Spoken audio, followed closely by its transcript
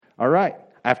All right.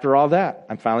 After all that,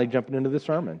 I'm finally jumping into the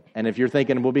sermon. And if you're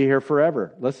thinking we'll be here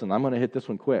forever, listen, I'm going to hit this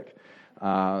one quick.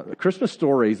 Christmas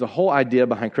stories, the whole idea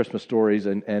behind Christmas stories,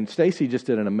 and Stacy just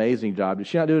did an amazing job. Did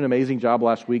she not do an amazing job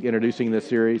last week introducing this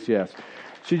series? Yes.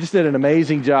 She just did an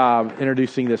amazing job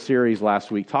introducing this series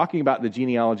last week, talking about the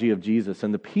genealogy of Jesus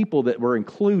and the people that were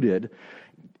included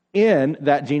in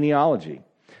that genealogy.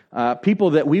 People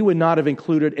that we would not have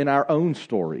included in our own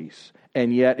stories,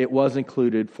 and yet it was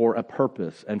included for a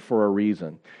purpose and for a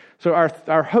reason. So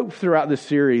our hope throughout this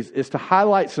series is to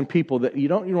highlight some people that you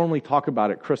don't normally talk about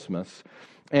at Christmas.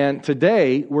 And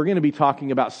today, we're going to be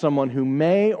talking about someone who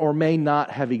may or may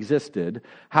not have existed.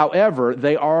 However,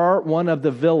 they are one of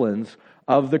the villains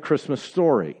of the Christmas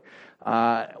story.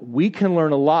 We can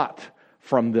learn a lot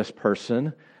from this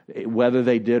person, whether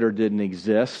they did or didn't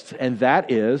exist, and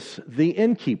that is the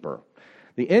innkeeper.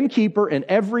 The innkeeper in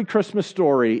every Christmas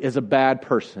story is a bad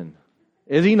person.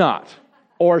 Is he not?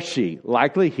 Or she,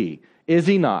 likely he. Is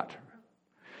he not?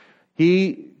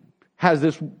 He has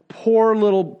this poor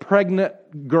little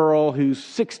pregnant girl who's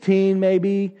 16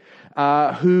 maybe,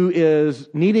 who is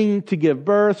needing to give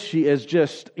birth. She is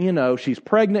just, she's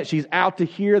pregnant. She's out to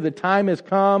here. The time has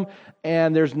come,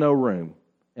 and there's no room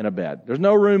in a bed. There's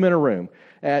no room in a room.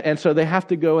 And so they have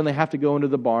to go into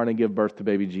the barn and give birth to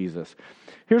baby Jesus.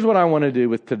 Here's what I want to do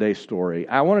with today's story.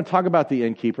 I want to talk about the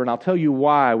innkeeper, and I'll tell you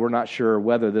why we're not sure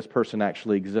whether this person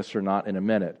actually exists or not in a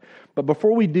minute. But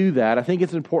before we do that, I think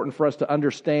it's important for us to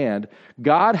understand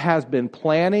God has been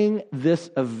planning this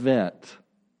event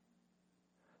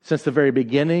since the very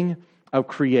beginning of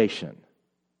creation.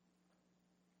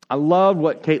 I love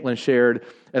what Caitlin shared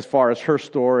as far as her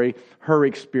story, her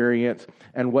experience,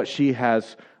 and what she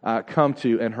has come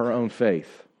to in her own faith.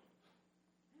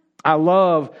 I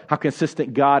love how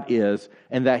consistent God is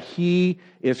and that He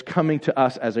is coming to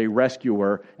us as a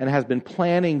rescuer and has been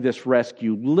planning this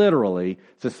rescue literally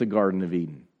since the Garden of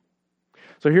Eden.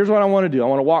 So here's what I want to do. I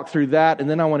want to walk through that, and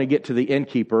then I want to get to the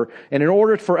innkeeper. And in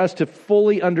order for us to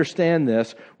fully understand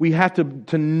this, we have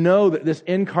to know that this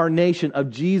incarnation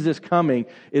of Jesus coming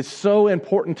is so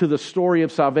important to the story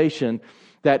of salvation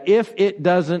that if it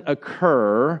doesn't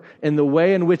occur in the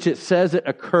way in which it says it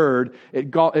occurred, it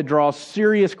draws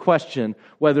serious question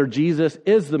whether Jesus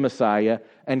is the Messiah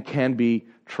and can be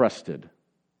trusted.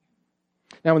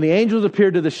 Now, when the angels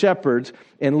appeared to the shepherds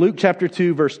in Luke chapter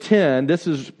 2, verse 10, this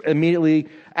is immediately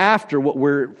after what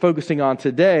we're focusing on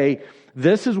today.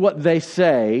 This is what they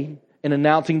say in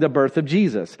announcing the birth of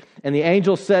Jesus. And the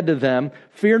angel said to them,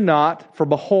 "Fear not, for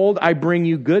behold, I bring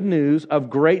you good news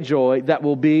of great joy that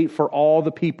will be for all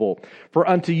the people. For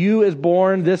unto you is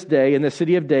born this day in the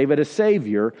city of David a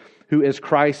Savior, who is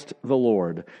Christ the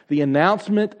Lord." The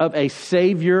announcement of a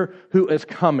Savior who is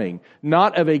coming.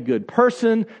 Not of a good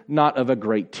person, not of a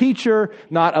great teacher,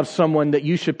 not of someone that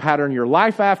you should pattern your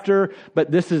life after,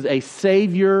 but this is a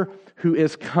Savior who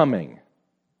is coming.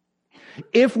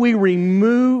 If we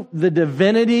remove the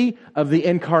divinity of the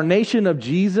incarnation of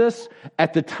Jesus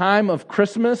at the time of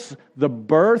Christmas, the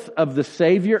birth of the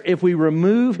Savior, if we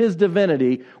remove His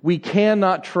divinity, we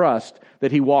cannot trust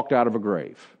that He walked out of a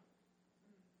grave.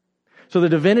 So the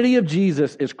divinity of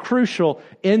Jesus is crucial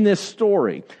in this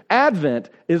story. Advent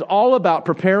is all about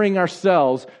preparing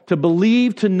ourselves to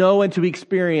believe, to know, and to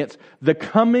experience the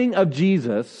coming of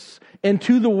Jesus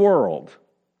into the world.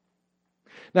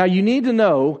 Now, you need to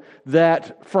know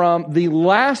that from the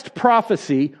last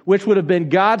prophecy, which would have been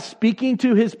God speaking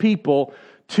to His people,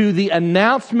 to the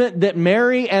announcement that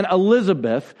Mary and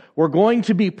Elizabeth were going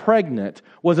to be pregnant,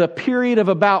 was a period of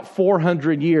about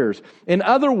 400 years. In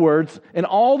other words, in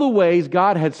all the ways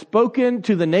God had spoken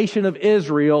to the nation of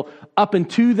Israel up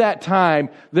until that time,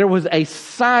 there was a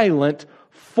silent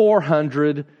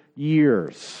 400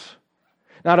 years.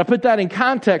 Now, to put that in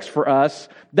context for us,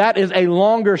 that is a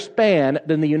longer span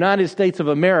than the United States of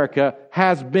America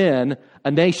has been a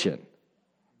nation.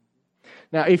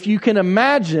 Now, if you can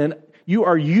imagine, you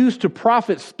are used to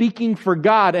prophets speaking for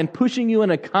God and pushing you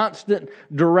in a constant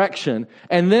direction,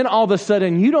 and then all of a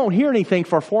sudden you don't hear anything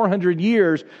for 400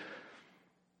 years.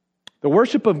 The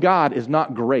worship of God is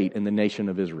not great in the nation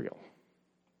of Israel.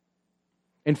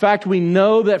 In fact, we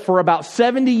know that for about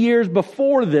 70 years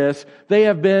before this, they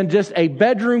have been just a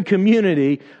bedroom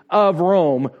community of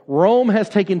Rome. Rome has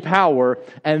taken power,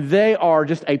 and they are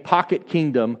just a pocket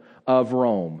kingdom of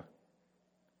Rome.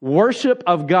 Worship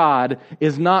of God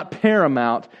is not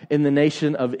paramount in the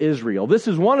nation of Israel. This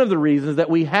is one of the reasons that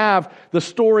we have the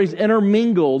stories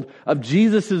intermingled of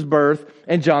Jesus' birth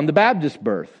and John the Baptist's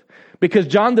birth. Because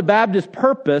John the Baptist's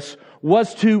purpose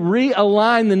was to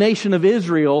realign the nation of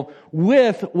Israel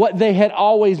with what they had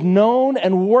always known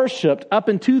and worshiped up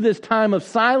into this time of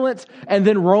silence, and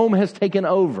then Rome has taken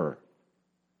over.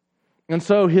 And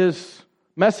so his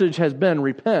message has been,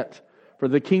 repent, for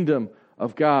the kingdom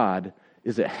of God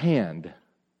is at hand.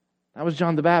 That was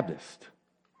John the Baptist.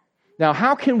 Now,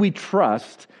 how can we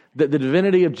trust that the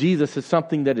divinity of Jesus is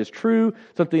something that is true,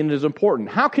 something that is important?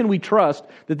 How can we trust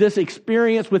that this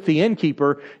experience with the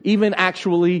innkeeper even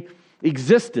actually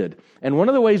existed? And one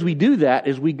of the ways we do that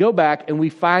is we go back and we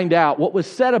find out what was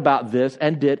said about this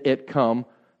and did it come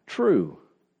true.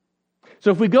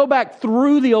 So if we go back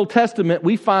through the Old Testament,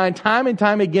 we find time and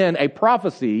time again a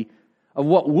prophecy of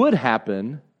what would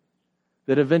happen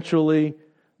that eventually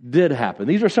did happen.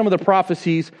 These are some of the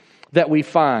prophecies that we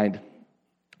find.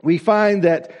 We find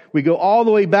that we go all the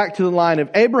way back to the line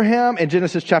of Abraham in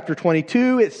Genesis chapter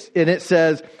 22. It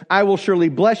says, I will surely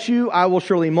bless you. I will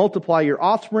surely multiply your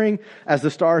offspring as the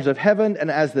stars of heaven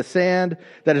and as the sand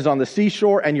that is on the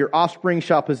seashore. And your offspring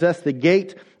shall possess the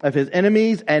gate of his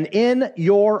enemies. And in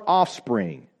your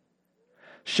offspring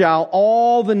shall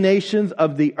all the nations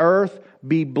of the earth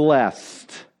be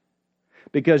blessed,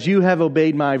 because you have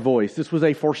obeyed my voice. This was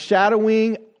a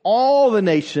foreshadowing. All the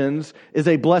nations is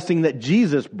a blessing that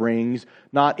Jesus brings,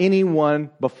 not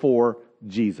anyone before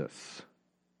Jesus.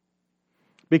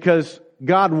 Because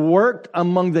God worked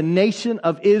among the nation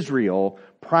of Israel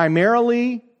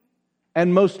primarily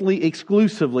and mostly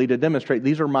exclusively to demonstrate,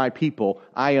 these are my people,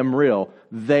 I am real,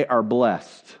 they are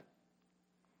blessed.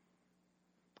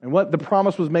 And what the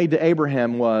promise was made to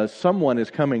Abraham was, someone is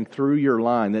coming through your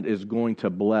line that is going to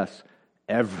bless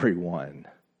everyone.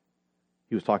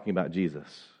 He was talking about Jesus.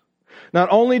 Not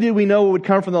only did we know it would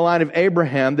come from the line of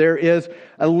Abraham, there is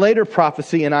a later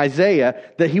prophecy in Isaiah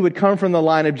that he would come from the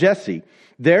line of Jesse.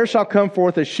 There shall come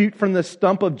forth a shoot from the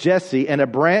stump of Jesse, and a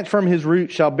branch from his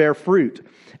root shall bear fruit.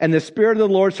 And the Spirit of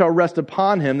the Lord shall rest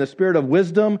upon him, the Spirit of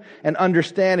wisdom and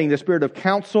understanding, the Spirit of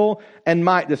counsel and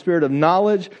might, the Spirit of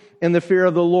knowledge and the fear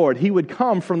of the Lord. He would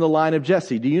come from the line of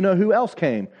Jesse. Do you know who else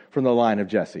came from the line of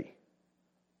Jesse?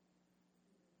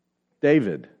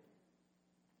 David.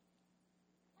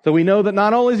 So we know that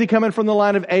not only is he coming from the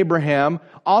line of Abraham,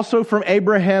 also from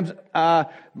Abraham's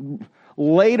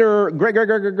later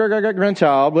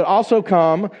great-grandchild would also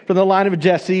come from the line of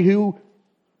Jesse, who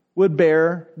would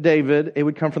bear David. It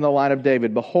would come from the line of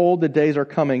David. Behold, the days are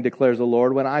coming, declares the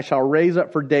Lord, when I shall raise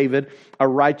up for David a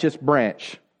righteous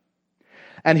branch.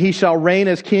 And he shall reign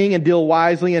as king and deal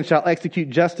wisely, and shall execute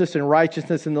justice and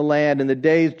righteousness in the land. In the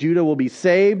days Judah will be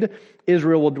saved,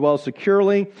 Israel will dwell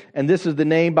securely, and this is the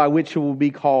name by which it will be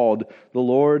called. The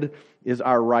Lord is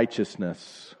our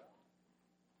righteousness.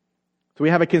 So we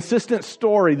have a consistent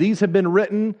story. These have been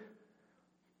written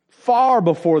far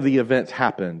before the events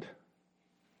happened.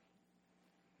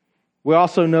 We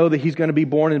also know that he's going to be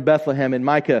born in Bethlehem. And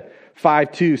Micah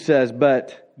 5:2 says,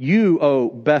 but you, O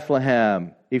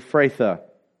Bethlehem, Ephrathah,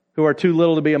 who are too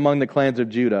little to be among the clans of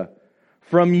Judah,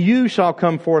 from you shall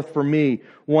come forth for me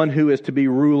one who is to be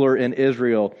ruler in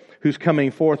Israel, whose coming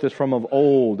forth is from of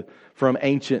old, from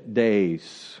ancient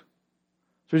days.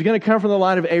 So he's going to come from the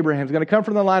line of Abraham. He's going to come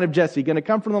from the line of Jesse. He's going to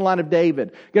come from the line of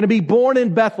David. Going to be born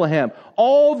in Bethlehem.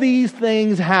 All these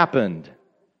things happened.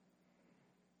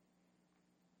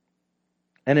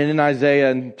 And in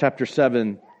Isaiah in chapter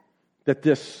 7, that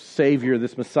this Savior,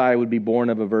 this Messiah, would be born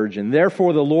of a virgin.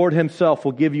 Therefore the Lord himself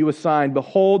will give you a sign.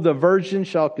 Behold, the virgin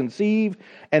shall conceive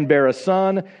and bear a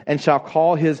son, and shall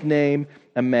call his name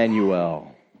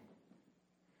Emmanuel.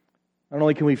 Not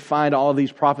only can we find all of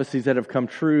these prophecies that have come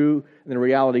true in the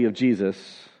reality of Jesus,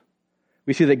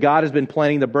 we see that God has been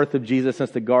planning the birth of Jesus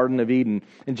since the Garden of Eden.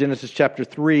 In Genesis chapter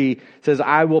 3, it says,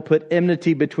 I will put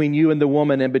enmity between you and the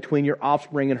woman, and between your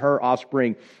offspring and her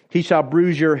offspring. He shall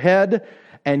bruise your head,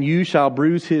 and you shall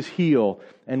bruise his heel.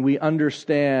 And we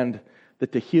understand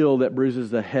that the heel that bruises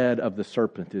the head of the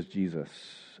serpent is Jesus,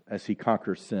 as he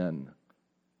conquers sin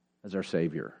as our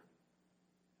Savior.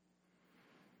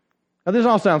 Now this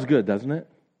all sounds good, doesn't it?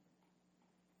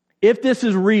 If this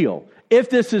is real,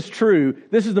 if this is true,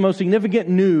 this is the most significant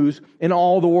news in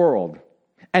all the world.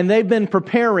 And they've been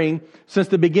preparing since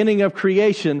the beginning of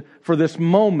creation for this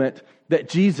moment that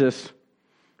Jesus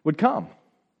would come.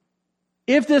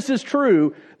 If this is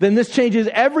true, then this changes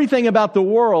everything about the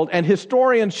world, and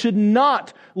historians should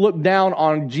not look down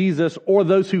on Jesus or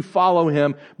those who follow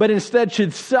him, but instead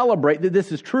should celebrate that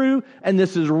this is true and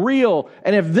this is real.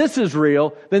 And if this is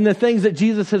real, then the things that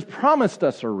Jesus has promised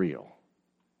us are real.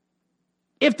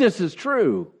 If this is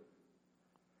true.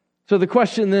 So the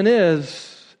question then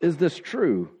is this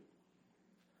true?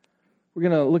 We're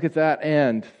going to look at that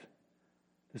and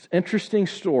this interesting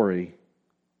story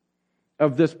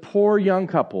of this poor young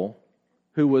couple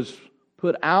who was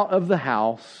put out of the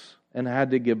house and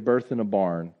had to give birth in a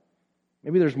barn.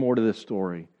 Maybe there's more to this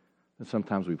story than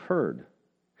sometimes we've heard.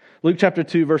 Luke chapter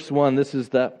 2, verse 1, this is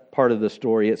that part of the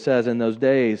story. It says, in those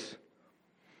days,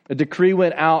 a decree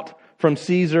went out from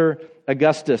Caesar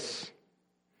Augustus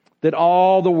that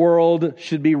all the world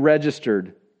should be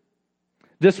registered.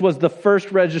 This was the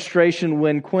first registration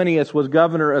when Quirinius was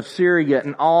governor of Syria,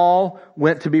 and all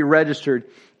went to be registered,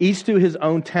 each to his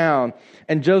own town.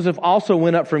 And Joseph also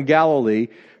went up from Galilee,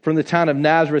 from the town of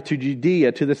Nazareth to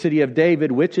Judea, to the city of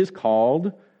David, which is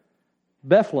called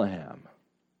Bethlehem,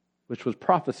 which was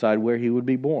prophesied where he would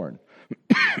be born.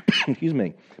 Excuse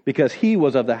me. Because he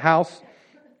was of the house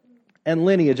and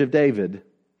lineage of David,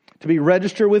 to be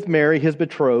registered with Mary, his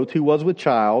betrothed, who was with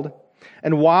child.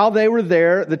 And while they were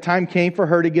there, the time came for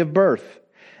her to give birth.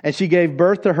 And she gave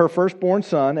birth to her firstborn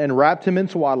son, and wrapped him in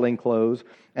swaddling clothes,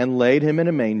 and laid him in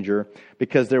a manger,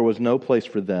 because there was no place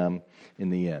for them in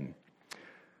the inn.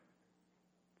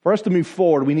 For us to move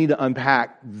forward, we need to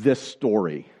unpack this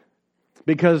story.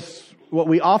 Because what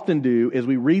we often do is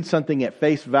we read something at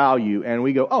face value, and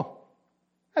we go, oh,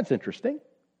 that's interesting.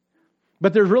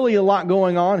 But there's really a lot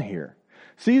going on here.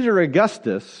 Caesar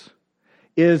Augustus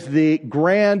is the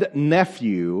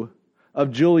grandnephew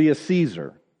of Julius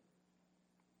Caesar.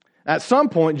 At some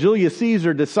point, Julius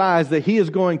Caesar decides that he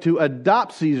is going to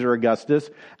adopt Caesar Augustus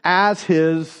as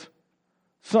his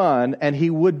son, and he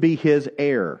would be his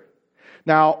heir.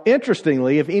 Now,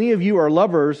 interestingly, if any of you are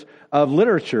lovers of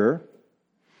literature,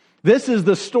 this is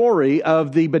the story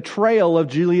of the betrayal of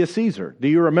Julius Caesar. Do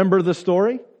you remember the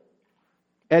story?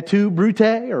 Et tu, Brute,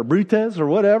 or Brutes, or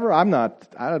whatever? I'm not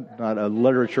a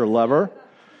literature lover.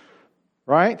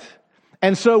 Right?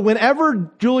 And so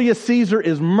whenever Julius Caesar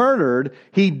is murdered,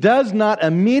 he does not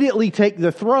immediately take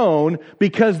the throne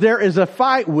because there is a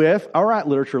fight with, all right,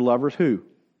 literature lovers, who?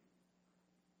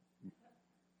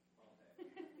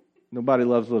 Nobody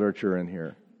loves literature in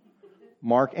here.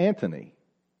 Mark Antony.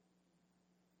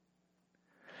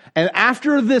 And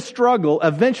after this struggle,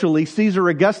 eventually Caesar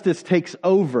Augustus takes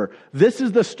over. This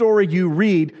is the story you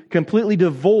read completely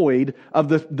devoid of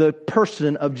the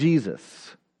person of Jesus.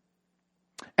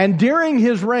 And during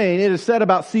his reign, it is said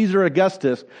about Caesar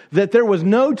Augustus that there was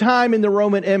no time in the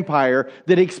Roman Empire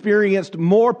that experienced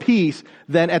more peace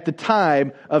than at the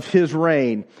time of his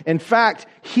reign. In fact,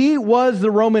 he was the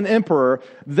Roman emperor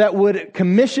that would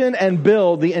commission and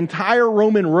build the entire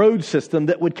Roman road system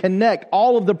that would connect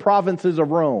all of the provinces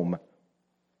of Rome.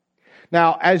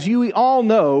 Now, as you all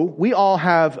know, we all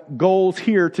have goals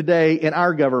here today in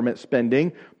our government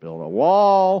spending. Build a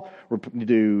wall,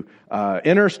 do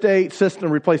interstate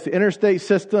system, replace the interstate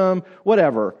system,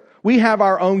 whatever. We have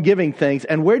our own giving things.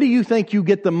 And where do you think you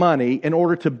get the money in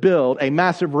order to build a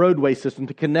massive roadway system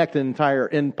to connect an entire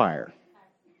empire?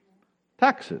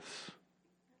 Taxes.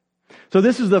 So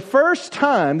this is the first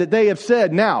time that they have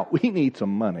said, now, we need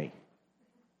some money.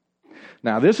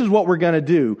 Now, this is what we're going to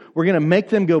do. We're going to make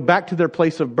them go back to their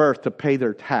place of birth to pay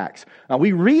their tax. Now,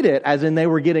 we read it as in they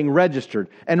were getting registered.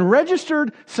 And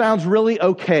registered sounds really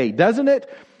okay, doesn't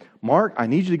it? Mark, I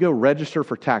need you to go register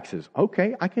for taxes.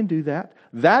 Okay, I can do that.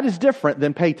 That is different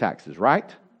than pay taxes, right?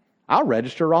 I'll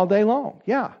register all day long.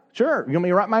 Yeah, sure. You want me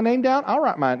to write my name down? I'll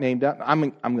write my name down.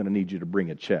 I'm going to need you to bring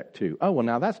a check too. Oh, well,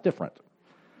 now that's different.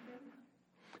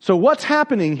 So what's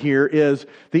happening here is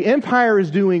the empire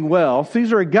is doing well.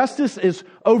 Caesar Augustus is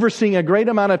overseeing a great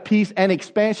amount of peace and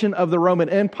expansion of the Roman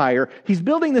Empire. He's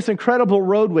building this incredible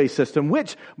roadway system,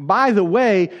 which, by the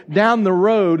way, down the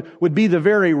road would be the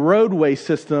very roadway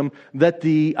system that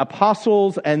the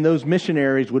apostles and those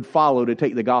missionaries would follow to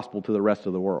take the gospel to the rest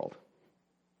of the world.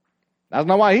 That's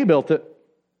not why he built it,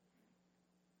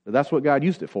 but that's what God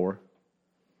used it for.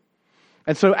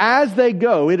 And so as they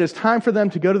go, it is time for them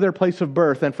to go to their place of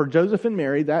birth. And for Joseph and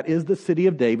Mary, that is the city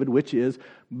of David, which is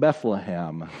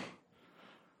Bethlehem.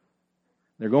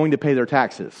 They're going to pay their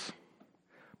taxes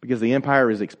because the empire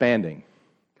is expanding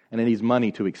and it needs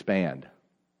money to expand.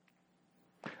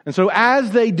 And so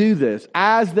as they do this,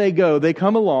 as they go, they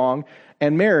come along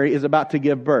and Mary is about to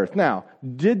give birth. Now,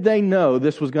 did they know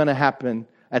this was going to happen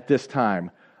at this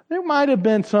time? There might have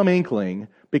been some inkling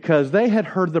because they had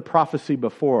heard the prophecy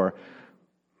before.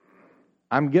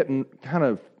 I'm getting kind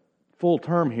of full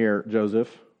term here, Joseph,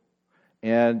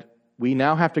 and we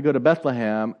now have to go to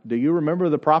Bethlehem. Do you remember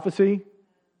the prophecy?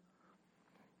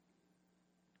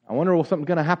 I wonder if something's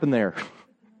going to happen there.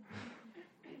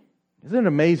 Isn't it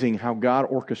amazing how God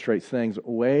orchestrates things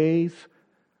ways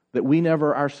that we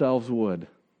never ourselves would?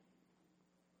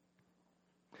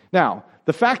 Now,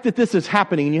 the fact that this is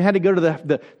happening, and you had to go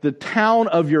to the town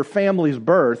of your family's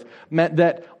birth, meant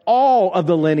that all of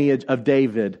the lineage of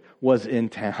David was in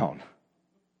town.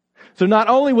 So not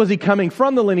only was he coming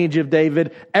from the lineage of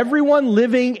David, everyone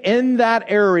living in that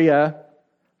area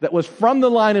that was from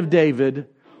the line of David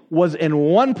was in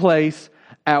one place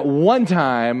at one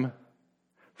time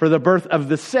for the birth of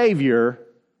the Savior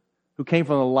who came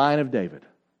from the line of David.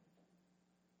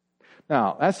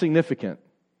 Now, that's significant.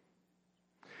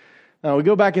 Now, we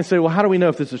go back and say, well, how do we know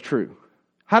if this is true?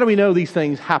 How do we know these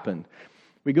things happened?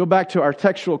 We go back to our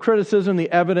textual criticism,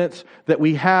 the evidence that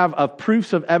we have of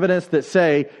proofs of evidence that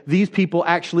say these people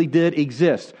actually did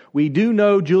exist. We do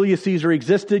know Julius Caesar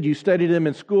existed. You studied him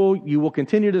in school. You will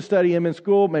continue to study him in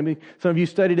school. Maybe some of you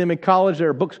studied him in college. There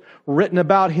are books written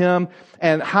about him.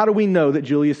 And how do we know that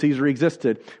Julius Caesar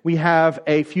existed? We have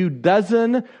a few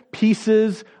dozen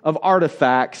pieces of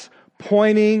artifacts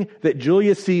pointing that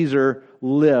Julius Caesar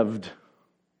lived.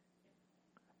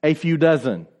 A few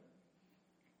dozen.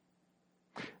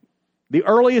 The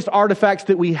earliest artifacts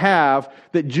that we have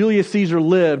that Julius Caesar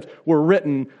lived were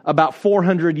written about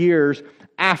 400 years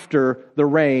after the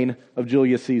reign of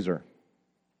Julius Caesar.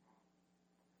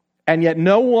 And yet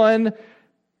no one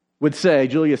would say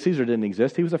Julius Caesar didn't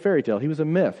exist. He was a fairy tale. He was a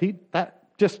myth.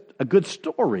 Just a good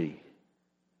story.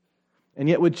 And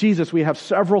yet with Jesus, we have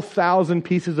several thousand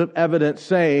pieces of evidence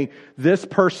saying this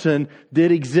person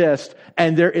did exist,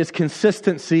 and there is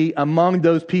consistency among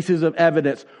those pieces of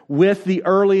evidence, with the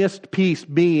earliest piece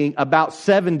being about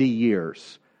 70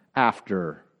 years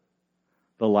after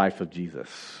the life of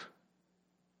Jesus.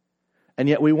 And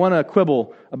yet we want to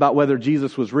quibble about whether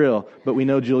Jesus was real, but we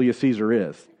know Julius Caesar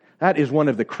is. That is one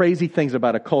of the crazy things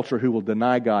about a culture who will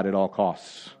deny God at all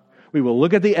costs. We will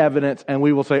look at the evidence and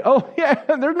we will say, oh yeah,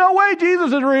 there's no way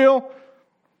Jesus is real.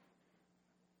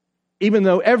 Even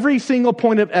though every single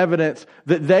point of evidence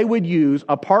that they would use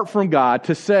apart from God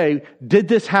to say, did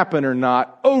this happen or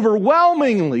not,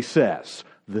 overwhelmingly says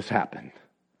this happened.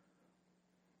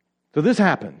 So this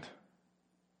happened.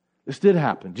 This did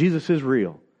happen. Jesus is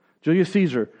real. Julius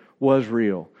Caesar was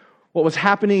real. What was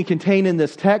happening and contained in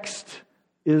this text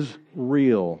is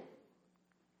real.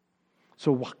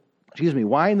 So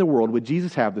why in the world would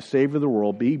Jesus have the Savior of the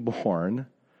world be born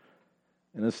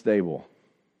in a stable?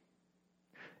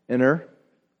 Enter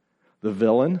the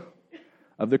villain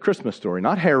of the Christmas story.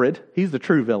 Not Herod, he's the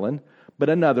true villain, but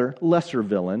another lesser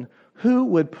villain who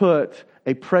would put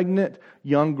a pregnant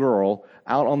young girl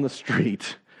out on the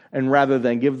street and rather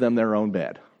than give them their own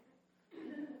bed.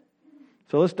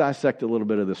 So let's dissect a little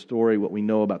bit of the story, what we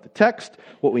know about the text,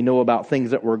 what we know about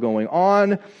things that were going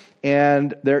on.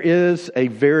 And there is a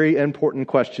very important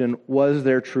question. Was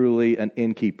there truly an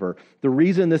innkeeper? The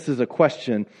reason this is a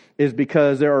question is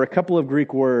because there are a couple of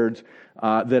Greek words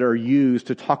that are used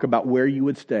to talk about where you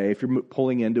would stay if you're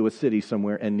pulling into a city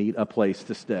somewhere and need a place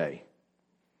to stay.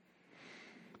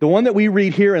 The one that we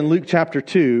read here in Luke chapter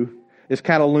 2 is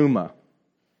kataluma.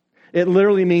 It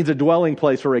literally means a dwelling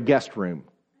place or a guest room.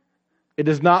 It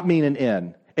does not mean an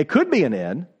inn. It could be an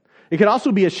inn. It could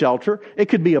also be a shelter. It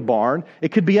could be a barn.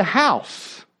 It could be a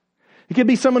house. It could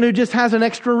be someone who just has an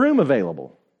extra room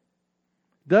available.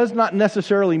 Does not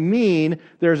necessarily mean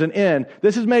there's an inn.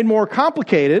 This is made more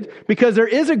complicated because there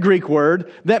is a Greek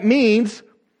word that means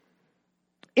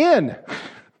inn.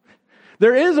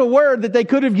 There is a word that they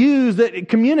could have used that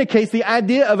communicates the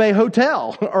idea of a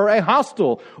hotel or a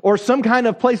hostel or some kind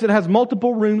of place that has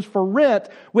multiple rooms for rent,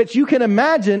 which you can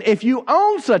imagine if you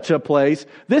own such a place,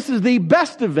 this is the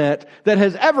best event that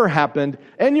has ever happened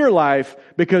in your life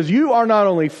because you are not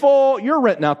only full, you're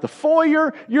renting out the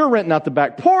foyer, you're renting out the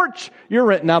back porch, you're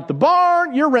renting out the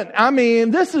barn,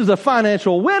 this is a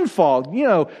financial windfall.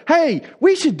 Hey,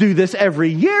 we should do this every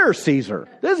year, Caesar.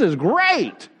 This is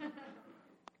great.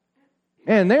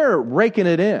 And they're raking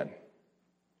it in.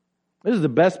 This is the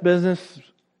best business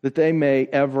that they may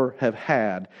ever have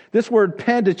had. This word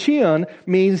pandachion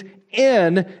means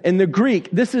inn in the Greek.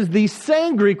 This is the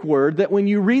same Greek word that when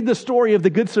you read the story of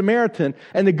the Good Samaritan,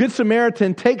 and the Good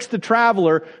Samaritan takes the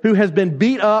traveler who has been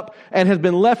beat up and has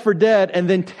been left for dead, and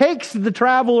then takes the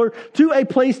traveler to a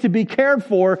place to be cared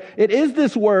for. It is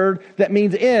this word that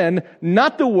means inn,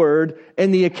 not the word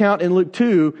in the account in Luke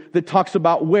 2 that talks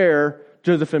about where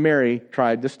Joseph and Mary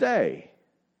tried to stay.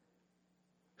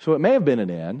 So it may have been an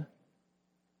inn,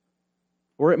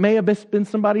 or it may have been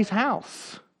somebody's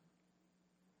house.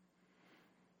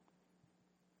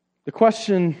 The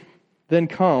question then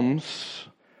comes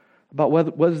about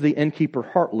whether was the innkeeper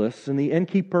heartless, and the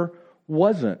innkeeper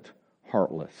wasn't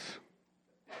heartless.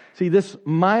 See, this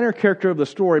minor character of the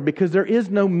story, because there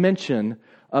is no mention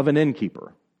of an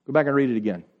innkeeper. Go back and read it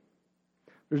again.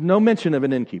 There's no mention of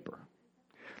an innkeeper.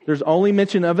 There's only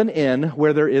mention of an inn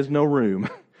where there is no room.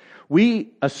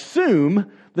 We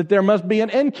assume that there must be an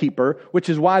innkeeper, which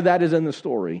is why that is in the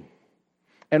story.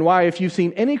 And why, if you've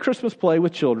seen any Christmas play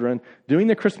with children doing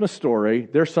the Christmas story,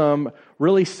 there's some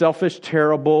really selfish,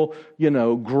 terrible,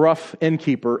 gruff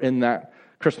innkeeper in that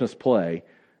Christmas play.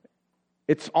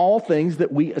 It's all things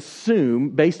that we assume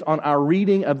based on our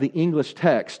reading of the English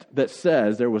text that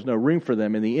says there was no room for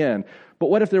them in the inn. But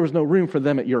what if there was no room for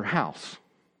them at your house?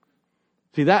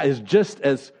 See, that is just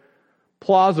as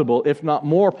plausible, if not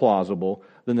more plausible,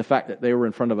 than the fact that they were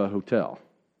in front of a hotel.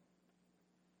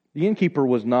 The innkeeper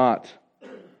was not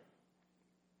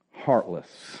heartless.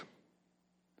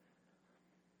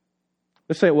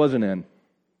 Let's say it was an inn.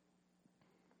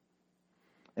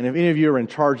 And if any of you are in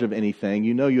charge of anything,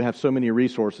 you know you have so many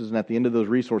resources, and at the end of those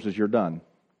resources, you're done.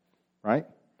 Right?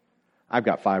 I've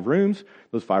got 5 rooms.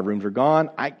 Those 5 rooms are gone.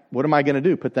 What am I going to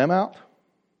do? Put them out?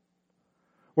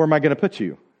 Where am I going to put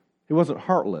you? It wasn't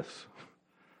heartless.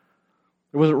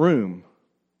 There wasn't room.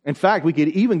 In fact, we could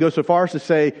even go so far as to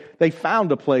say they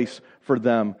found a place for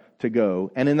them to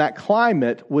go. And in that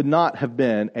climate would not have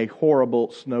been a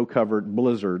horrible snow-covered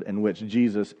blizzard in which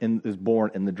Jesus is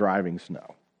born in the driving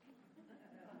snow.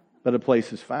 But a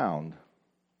place is found.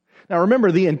 Now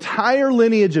remember, the entire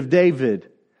lineage of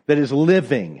David that is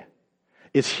living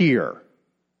is here.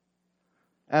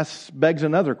 Begs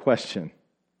another question.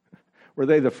 Were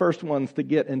they the first ones to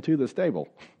get into the stable?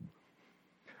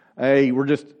 Hey,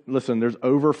 there's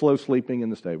overflow sleeping in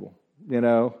the stable.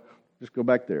 Just go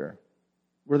back there.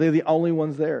 Were they the only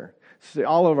ones there? See,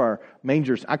 all of our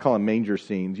mangers, I call them manger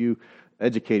scenes. You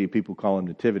educated people call them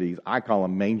nativities. I call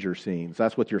them manger scenes.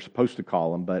 That's what you're supposed to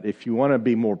call them. But if you want to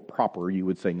be more proper, you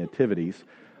would say nativities.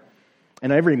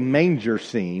 And every manger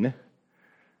scene,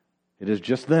 it is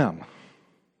just them.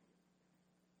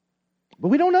 But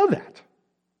we don't know that.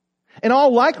 In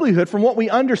all likelihood, from what we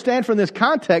understand from this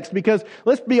context, because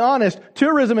let's be honest,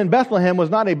 tourism in Bethlehem was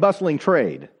not a bustling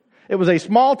trade. It was a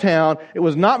small town. It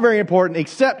was not very important,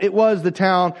 except it was the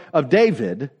town of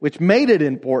David, which made it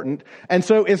important. And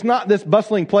so it's not this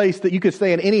bustling place that you could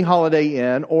stay in any Holiday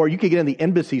Inn, or you could get in the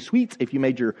Embassy Suites if you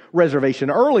made your reservation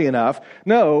early enough.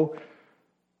 No,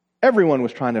 everyone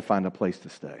was trying to find a place to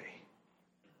stay.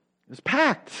 It was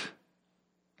packed.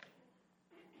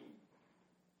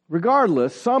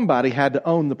 Regardless, somebody had to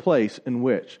own the place in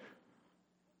which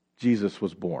Jesus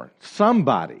was born.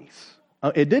 Somebody's.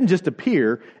 It didn't just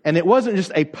appear, and it wasn't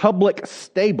just a public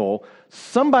stable.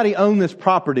 Somebody owned this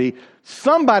property.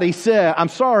 Somebody said, I'm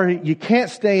sorry, you can't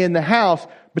stay in the house,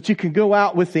 but you can go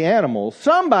out with the animals.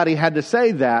 Somebody had to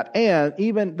say that, and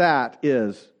even that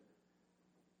is,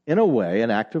 in a way, an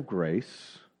act of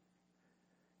grace.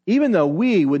 Even though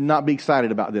we would not be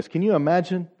excited about this. Can you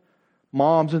imagine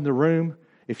moms in the room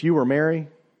if you were Mary?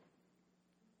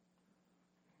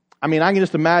 I mean, I can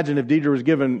just imagine if Deidre was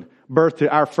giving birth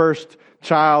to our first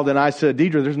child and I said,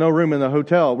 Deidre, there's no room in the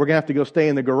hotel. We're going to have to go stay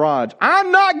in the garage.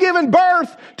 I'm not giving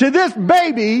birth to this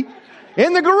baby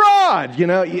in the garage.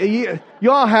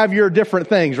 You all have your different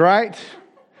things, right?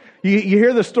 You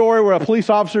hear the story where a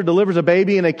police officer delivers a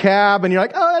baby in a cab and you're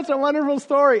like, oh, that's a wonderful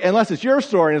story. Unless it's your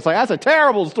story and it's like, that's a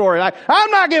terrible story. Like,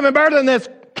 I'm not giving birth in this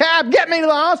cab. Get me to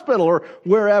the hospital or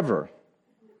wherever.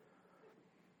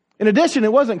 In addition,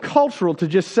 it wasn't cultural to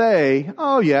just say,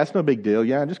 oh yeah, it's no big deal.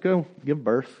 Yeah, just go give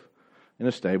birth in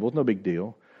a stable. It's no big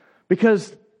deal.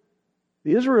 Because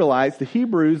the Israelites, the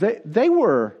Hebrews, they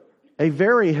were a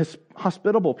very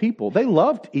hospitable people. They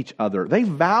loved each other. They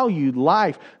valued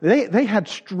life. They had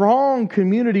strong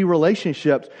community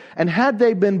relationships. And had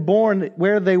they been born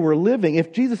where they were living,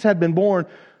 if Jesus had been born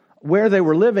where they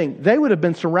were living, they would have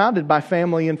been surrounded by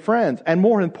family and friends. And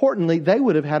more importantly, they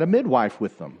would have had a midwife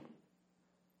with them.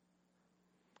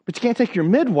 But you can't take your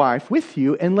midwife with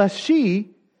you unless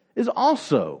she is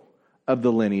also of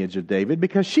the lineage of David,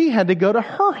 because she had to go to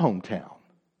her hometown.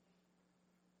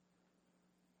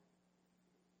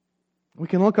 We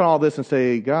can look at all this and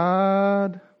say,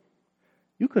 God,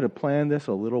 you could have planned this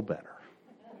a little better.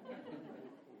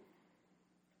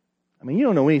 I mean, you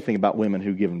don't know anything about women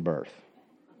who've given birth.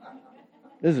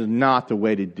 This is not the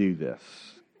way to do this.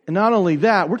 And not only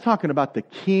that, we're talking about the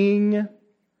King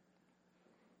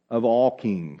of all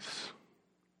kings.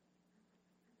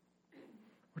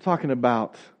 We're talking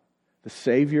about the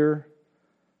Savior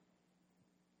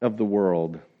of the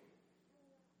world.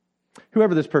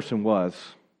 Whoever this person was,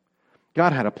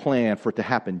 God had a plan for it to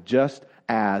happen just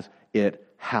as it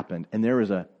happened. And there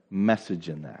is a message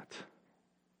in that.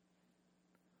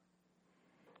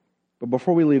 But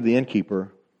before we leave the innkeeper,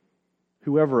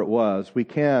 whoever it was, we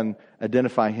can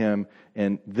identify him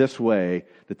in this way,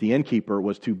 that the innkeeper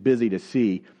was too busy to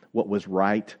see what was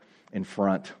right in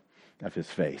front of his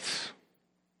face.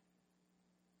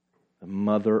 The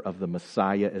mother of the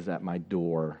Messiah is at my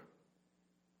door.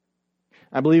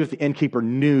 I believe if the innkeeper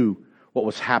knew what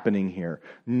was happening here,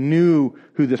 knew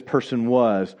who this person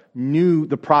was, knew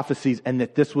the prophecies, and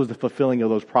that this was the fulfilling of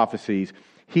those prophecies,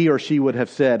 he or she would have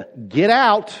said, "Get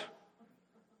out."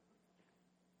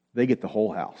 They get the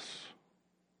whole house.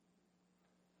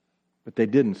 But they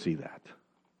didn't see that.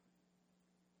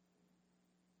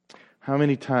 How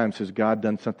many times has God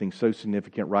done something so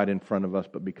significant right in front of us,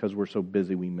 but because we're so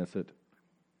busy, we miss it?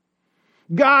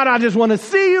 God, I just want to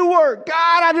see you work.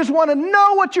 God, I just want to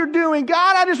know what you're doing.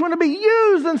 God, I just want to be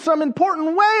used in some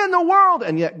important way in the world.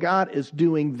 And yet God is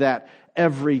doing that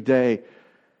every day.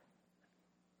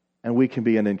 And we can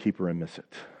be an innkeeper and miss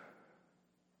it.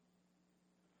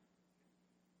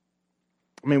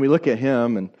 I mean, we look at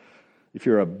him, and if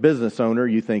you're a business owner,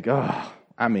 you think, I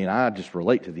just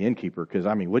relate to the innkeeper because,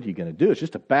 what are you going to do? It's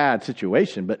just a bad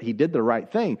situation, but he did the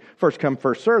right thing. First come,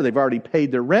 first serve. They've already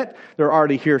paid their rent. They're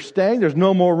already here staying. There's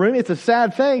no more room. It's a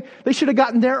sad thing. They should have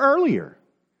gotten there earlier.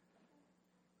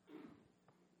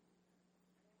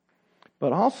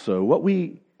 But also, what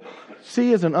we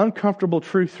see as an uncomfortable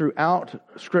truth throughout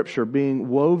Scripture, being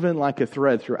woven like a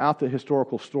thread throughout the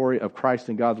historical story of Christ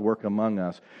and God's work among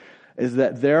us, is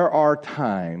that there are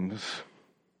times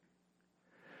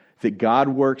that God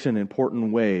works in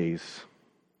important ways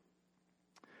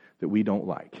that we don't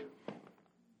like.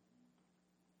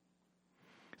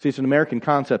 See, it's an American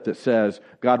concept that says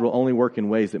God will only work in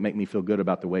ways that make me feel good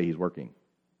about the way He's working.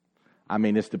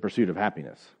 It's the pursuit of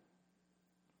happiness.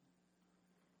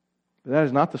 But that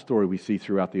is not the story we see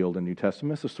throughout the Old and New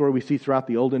Testaments. The story we see throughout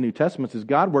the Old and New Testaments is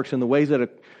God works in the ways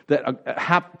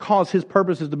that cause His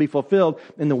purposes to be fulfilled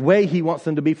in the way He wants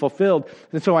them to be fulfilled.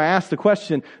 And so I ask the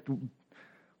question,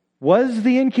 was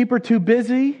the innkeeper too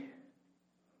busy?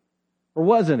 Or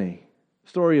wasn't he? The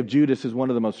story of Judas is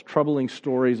one of the most troubling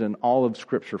stories in all of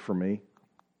Scripture for me.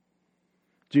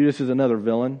 Judas is another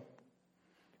villain.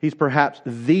 He's perhaps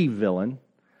the villain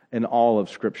in all of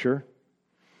Scripture.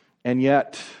 And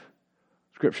yet,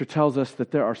 Scripture tells us that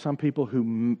there are some people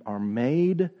who are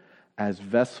made as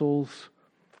vessels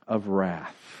of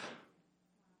wrath.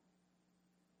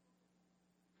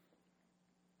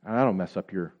 And I don't mess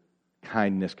up your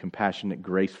kindness, compassionate,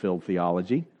 grace-filled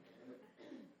theology.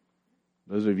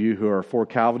 Those of you who are for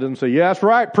Calvinism say, yeah, that's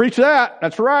right, preach that,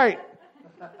 that's right.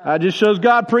 That just shows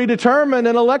God predetermined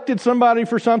and elected somebody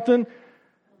for something.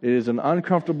 It is an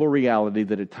uncomfortable reality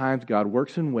that at times God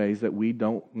works in ways that we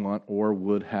don't want or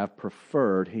would have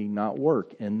preferred He not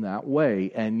work in that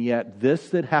way. And yet this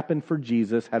that happened for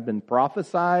Jesus had been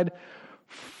prophesied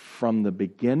from the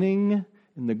beginning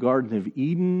in the Garden of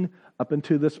Eden up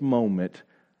until this moment.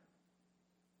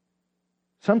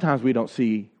 Sometimes we don't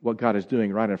see what God is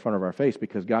doing right in front of our face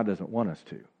because God doesn't want us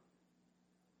to.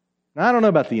 Now, I don't know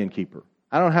about the innkeeper.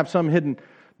 I don't have some hidden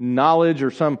knowledge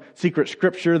or some secret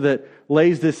scripture that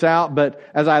lays this out, but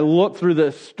as I look through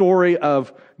the story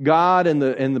of God in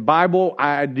the Bible,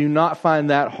 I do not find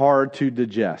that hard to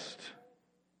digest.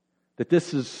 That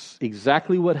this is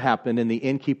exactly what happened, and the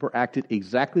innkeeper acted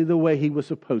exactly the way he was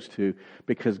supposed to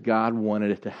because God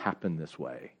wanted it to happen this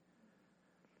way.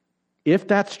 If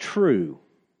that's true,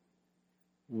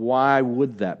 why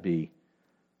would that be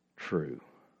true?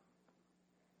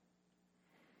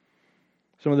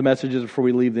 Some of the messages before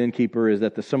we leave the innkeeper is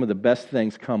that some of the best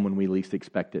things come when we least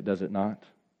expect it, does it not?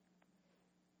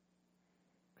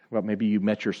 Well, maybe you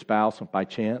met your spouse by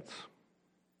chance,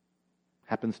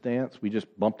 happenstance. We just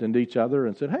bumped into each other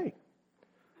and said, hey,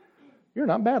 you're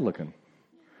not bad looking.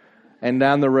 And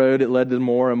down the road it led to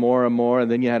more and more and more, and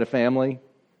then you had a family,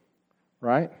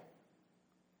 right?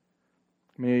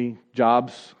 Many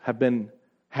jobs have been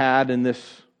had in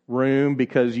this room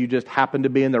because you just happened to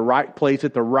be in the right place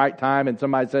at the right time and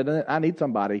somebody said, I need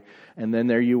somebody. And then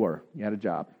there you were. You had a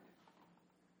job.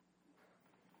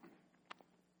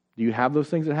 Do you have those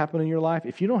things that happen in your life?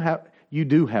 If you don't have, you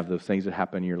do have those things that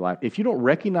happen in your life. If you don't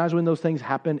recognize when those things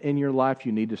happen in your life,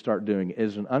 you need to start doing it. It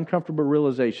is an uncomfortable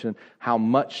realization how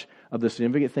much of the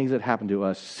significant things that happen to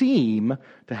us seem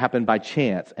to happen by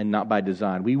chance and not by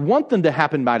design. We want them to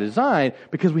happen by design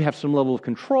because we have some level of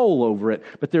control over it.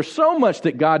 But there's so much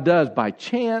that God does by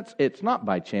chance. It's not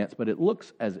by chance, but it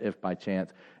looks as if by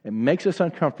chance. It makes us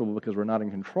uncomfortable because we're not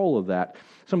in control of that.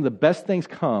 Some of the best things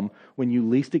come when you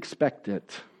least expect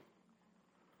it.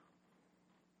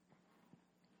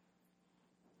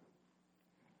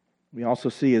 We also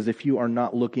see as if you are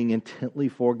not looking intently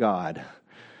for God,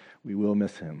 we will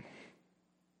miss Him.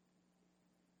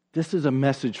 This is a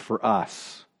message for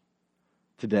us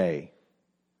today.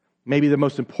 maybe the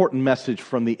most important message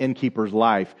from the innkeeper's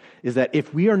life is that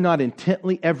if we are not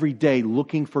intently every day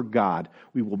looking for God,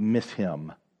 we will miss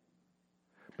Him.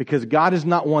 Because God is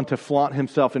not one to flaunt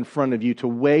Himself in front of you, to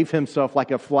wave Himself like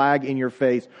a flag in your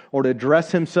face, or to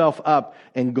dress Himself up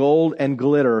in gold and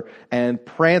glitter and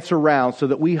prance around so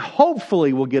that we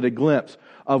hopefully will get a glimpse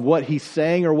of what He's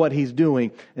saying or what He's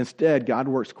doing. Instead, God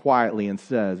works quietly and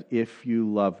says, if you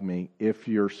love me, if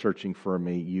you're searching for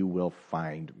me, you will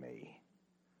find me.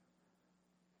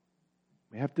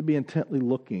 We have to be intently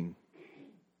looking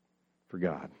for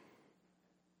God.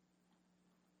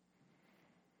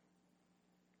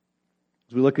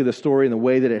 As we look at the story and the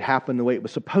way that it happened, the way it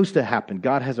was supposed to happen,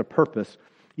 God has a purpose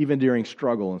even during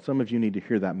struggle. And some of you need to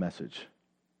hear that message.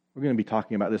 We're going to be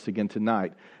talking about this again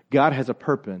tonight. God has a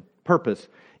purpose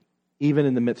even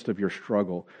in the midst of your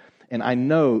struggle. And I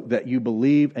know that you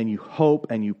believe and you hope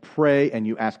and you pray and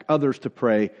you ask others to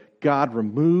pray, God,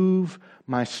 remove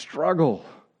my struggle.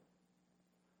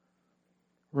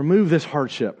 Remove this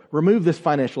hardship. Remove this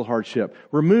financial hardship.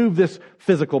 Remove this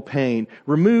physical pain.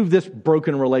 Remove this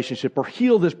broken relationship or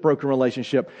heal this broken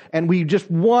relationship. And we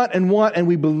just want and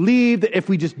we believe that if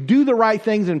we just do the right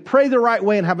things and pray the right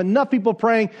way and have enough people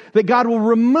praying, that God will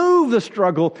remove the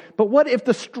struggle. But what if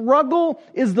the struggle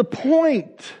is the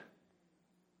point?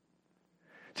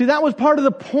 See, that was part of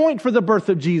the point for the birth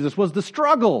of Jesus, was the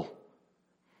struggle.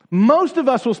 Most of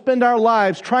us will spend our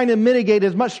lives trying to mitigate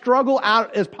as much struggle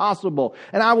out as possible.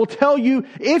 And I will tell you,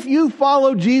 if you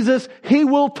follow Jesus, He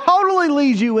will totally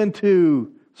lead you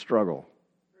into struggle.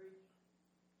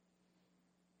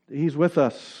 He's with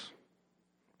us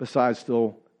beside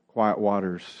still quiet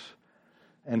waters.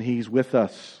 And He's with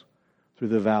us through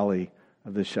the valley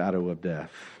of the shadow of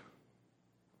death.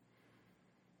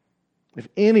 If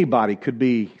anybody could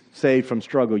be saved from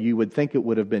struggle, you would think it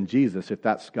would have been Jesus if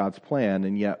that's God's plan.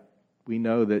 And yet we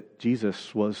know that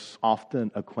Jesus was often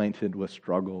acquainted with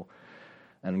struggle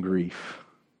and grief.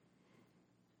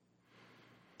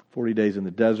 40 days in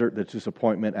the desert, the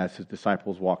disappointment as His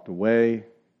disciples walked away.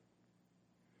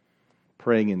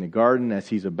 Praying in the garden as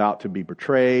He's about to be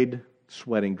betrayed.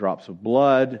 Sweating drops of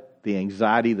blood. The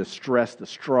anxiety, the stress, the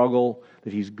struggle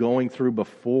that He's going through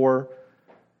before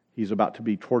He's about to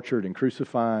be tortured and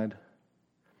crucified,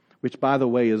 which, by the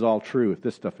way, is all true if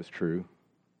this stuff is true.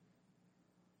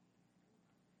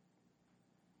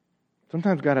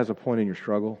 Sometimes God has a point in your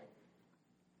struggle.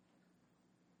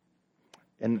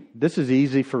 And this is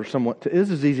easy for someone, this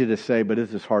is easy to say, but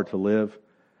this is hard to live.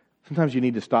 Sometimes you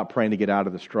need to stop praying to get out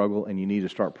of the struggle, and you need to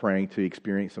start praying to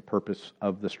experience the purpose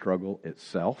of the struggle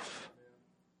itself.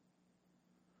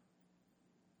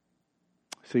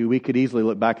 See, we could easily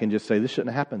look back and just say, this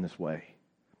shouldn't have happened this way.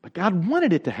 But God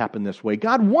wanted it to happen this way.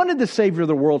 God wanted the Savior of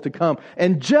the world to come,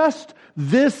 and just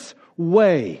this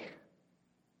way.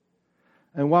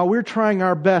 And while we're trying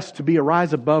our best to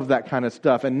rise above that kind of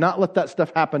stuff and not let that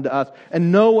stuff happen to us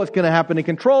and know what's going to happen and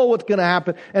control what's going to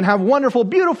happen and have wonderful,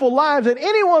 beautiful lives that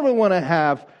anyone would want to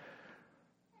have,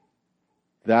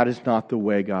 that is not the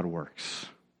way God works.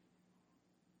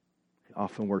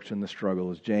 Often works in the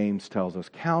struggle, as James tells us.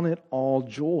 Count it all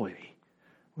joy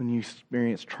when you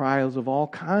experience trials of all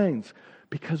kinds,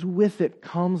 because with it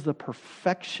comes the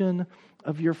perfection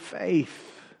of your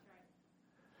faith.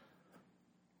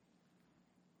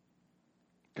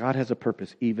 God has a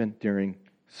purpose even during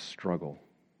struggle.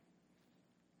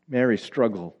 Mary's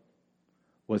struggle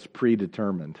was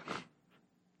predetermined.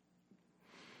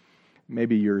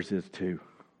 Maybe yours is too.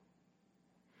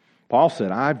 Paul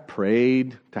said, I've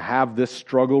prayed to have this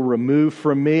struggle removed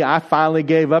from me. I finally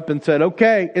gave up and said,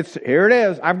 okay, here it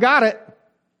is. I've got it.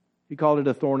 He called it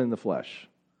a thorn in the flesh.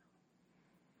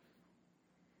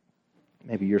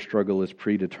 Maybe your struggle is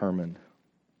predetermined.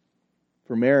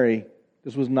 For Mary,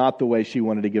 this was not the way she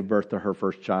wanted to give birth to her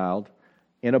first child,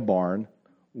 in a barn,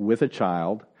 with a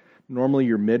child. Normally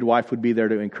your midwife would be there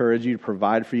to encourage you, to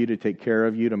provide for you, to take care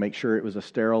of you, to make sure it was a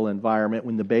sterile environment.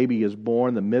 When the baby is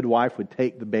born, the midwife would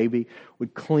take the baby,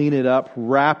 would clean it up,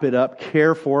 wrap it up,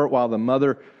 care for it while the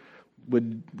mother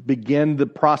would begin the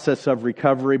process of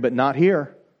recovery, but not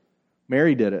here.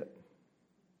 Mary did it.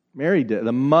 Mary did it.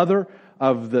 The mother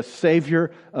of the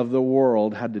Savior of the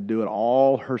world had to do it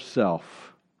all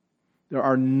herself. There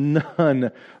are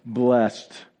none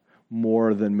blessed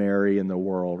more than Mary in the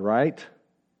world, right?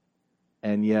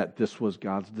 And yet, this was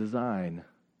God's design.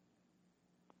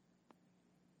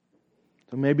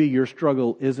 So maybe your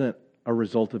struggle isn't a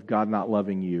result of God not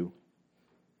loving you.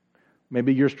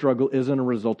 Maybe your struggle isn't a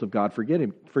result of God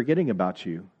forgetting about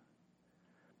you.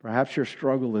 Perhaps your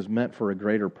struggle is meant for a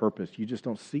greater purpose. You just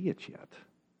don't see it yet.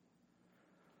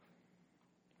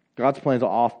 God's plans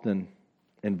often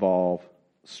involve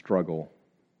struggle.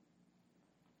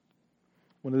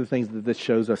 One of the things that this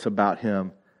shows us about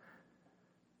him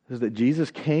is that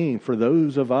Jesus came for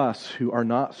those of us who are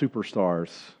not superstars.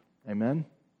 Amen?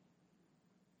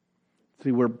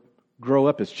 See, we grow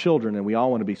up as children and we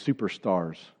all want to be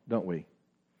superstars, don't we?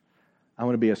 I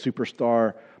want to be a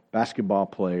superstar basketball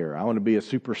player. I want to be a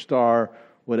superstar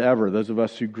whatever. Those of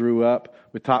us who grew up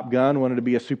with Top Gun wanted to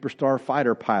be a superstar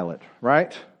fighter pilot,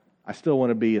 right? I still want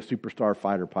to be a superstar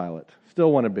fighter pilot.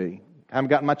 Still want to be. I haven't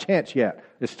gotten my chance yet.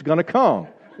 It's going to come.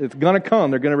 It's going to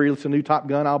come. They're going to release a new Top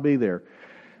Gun. I'll be there.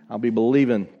 I'll be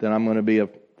believing that I'm going to be a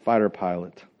fighter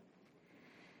pilot.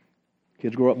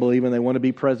 Kids grow up believing they want to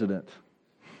be president.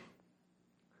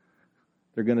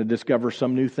 They're going to discover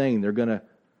some new thing. They're going to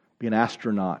be an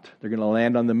astronaut. They're going to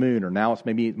land on the moon, or now it's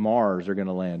maybe Mars they're going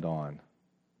to land on.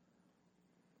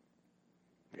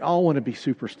 We all want to be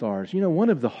superstars. You know, one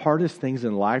of the hardest things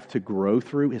in life to grow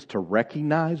through is to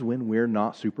recognize when we're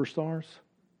not superstars.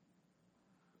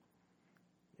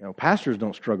 You know, pastors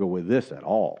don't struggle with this at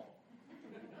all.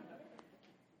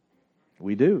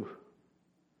 We do.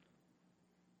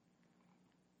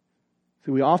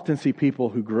 See, we often see people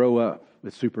who grow up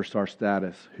with superstar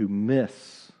status who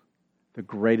miss the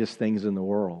greatest things in the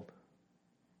world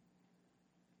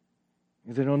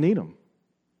because they don't need them.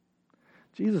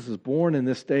 Jesus is born in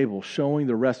this stable, showing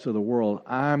the rest of the world,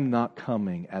 I'm not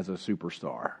coming as a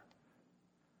superstar.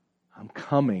 I'm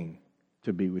coming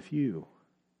to be with you.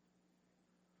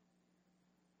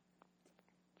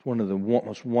 It's one of the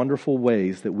most wonderful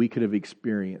ways that we could have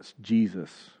experienced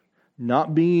Jesus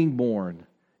not being born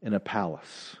in a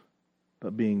palace,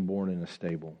 but being born in a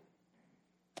stable.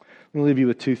 I'm going to leave you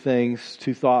with two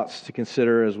thoughts to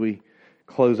consider as we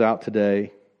close out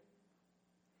today.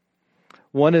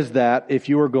 One is that if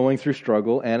you are going through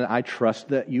struggle, and I trust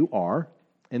that you are,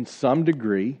 in some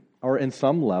degree or in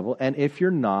some level, and if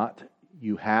you're not,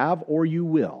 you have or you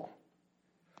will,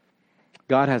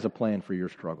 God has a plan for your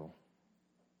struggle.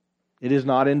 It is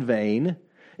not in vain.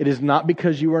 It is not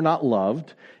because you are not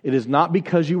loved. It is not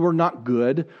because you are not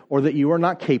good or that you are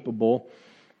not capable.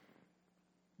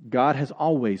 God has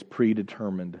always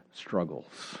predetermined struggles.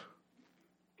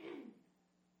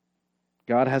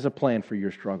 God has a plan for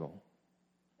your struggle.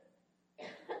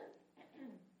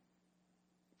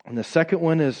 And the second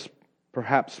one is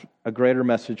perhaps a greater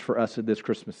message for us at this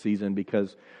Christmas season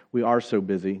because we are so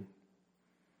busy.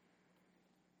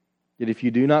 That if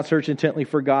you do not search intently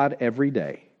for God every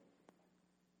day,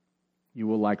 you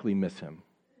will likely miss Him.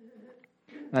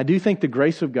 And I do think the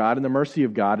grace of God and the mercy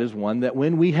of God is one that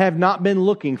when we have not been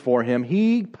looking for Him,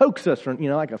 He pokes us from,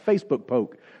 like a Facebook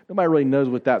poke. Nobody really knows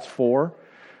what that's for.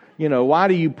 Why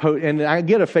do you poke? And I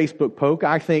get a Facebook poke,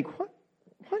 I think, what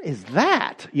is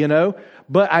that?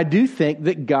 But I do think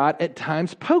that God at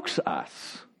times pokes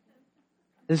us.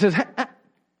 And says, hey,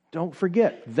 don't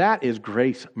forget, that is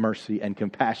grace, mercy, and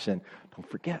compassion. Don't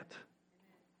forget.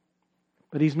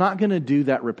 But He's not going to do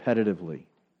that repetitively.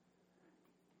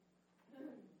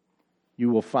 You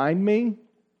will find me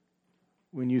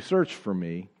when you search for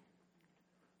me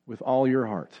with all your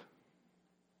heart.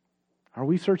 Are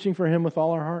we searching for Him with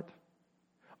all our heart?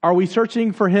 Are we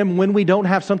searching for Him when we don't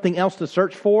have something else to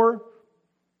search for?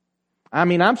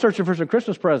 I'm searching for some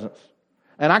Christmas presents,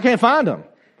 and I can't find them.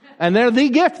 And they're the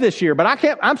gift this year, but I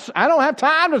don't have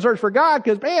time to search for God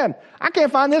because, I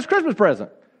can't find this Christmas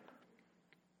present.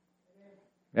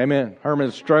 Amen.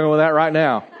 Herman's struggling with that right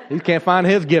now. He can't find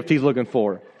his gift he's looking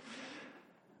for.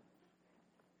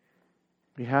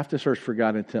 We have to search for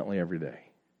God intently every day.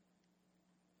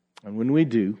 And when we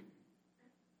do,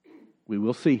 we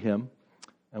will see Him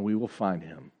and we will find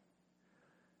Him.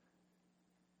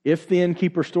 If the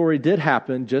innkeeper story did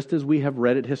happen, just as we have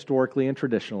read it historically and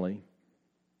traditionally,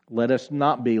 let us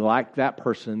not be like that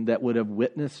person that would have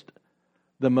witnessed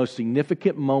the most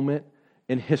significant moment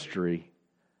in history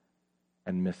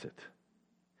and miss it.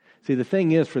 See, the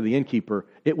thing is, for the innkeeper,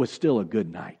 it was still a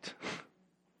good night.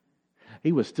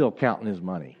 He was still counting his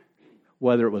money,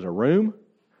 whether it was a room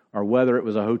or whether it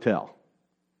was a hotel.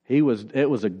 It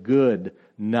was a good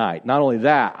night. Not only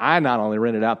that, I not only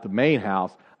rented out the main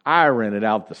house, I rented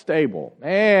out the stable.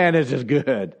 Man, it's just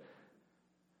good.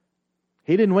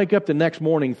 He didn't wake up the next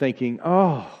morning thinking,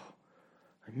 I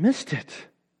missed it.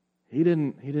 He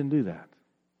didn't do that.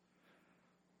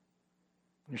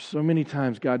 There's so many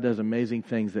times God does amazing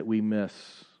things that we miss,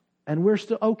 and we're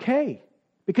still okay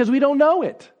because we don't know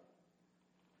it.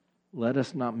 Let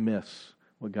us not miss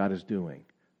what God is doing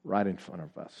right in front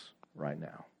of us right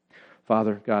now.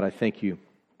 Father, God, I thank You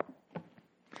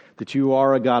that You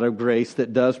are a God of grace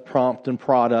that does prompt and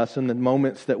prod us in the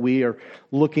moments that we are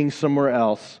looking somewhere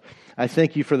else. I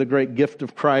thank You for the great gift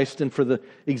of Christ and for the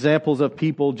examples of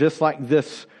people just like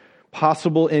this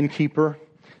possible innkeeper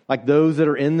like those that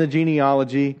are in the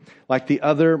genealogy, like the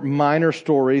other minor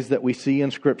stories that we see in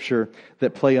Scripture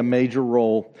that play a major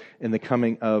role in the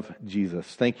coming of Jesus.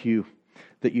 Thank you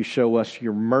that you show us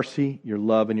your mercy, your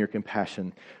love, and your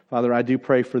compassion. Father, I do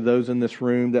pray for those in this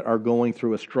room that are going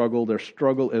through a struggle. Their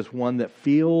struggle is one that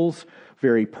feels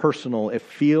very personal. It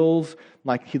feels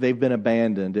like they've been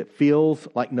abandoned. It feels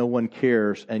like no one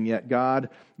cares. And yet,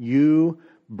 God, you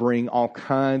bring all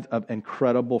kinds of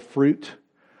incredible fruit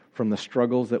from the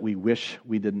struggles that we wish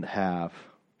we didn't have.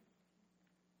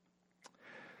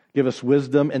 Give us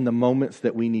wisdom in the moments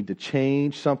that we need to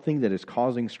change something that is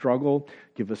causing struggle.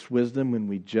 Give us wisdom when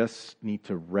we just need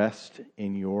to rest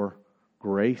in your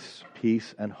grace,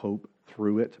 peace, and hope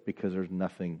through it, because there's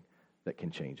nothing that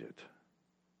can change it.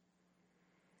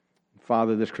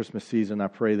 Father, this Christmas season, I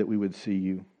pray that we would see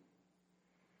you.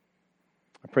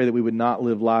 I pray that we would not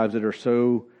live lives that are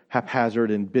so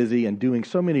haphazard and busy and doing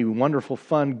so many wonderful,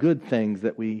 fun, good things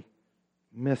that we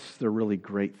miss the really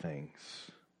great things.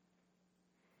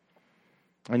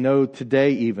 I know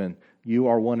today even you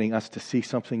are wanting us to see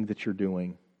something that you're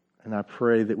doing. And I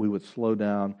pray that we would slow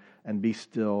down and be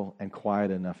still and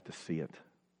quiet enough to see it.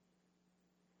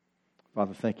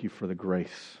 Father, thank you for the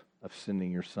grace of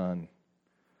sending your Son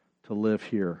to live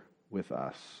here with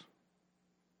us,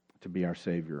 to be our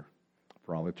Savior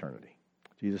for all eternity.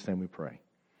 In Jesus' name we pray.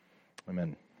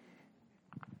 Amen.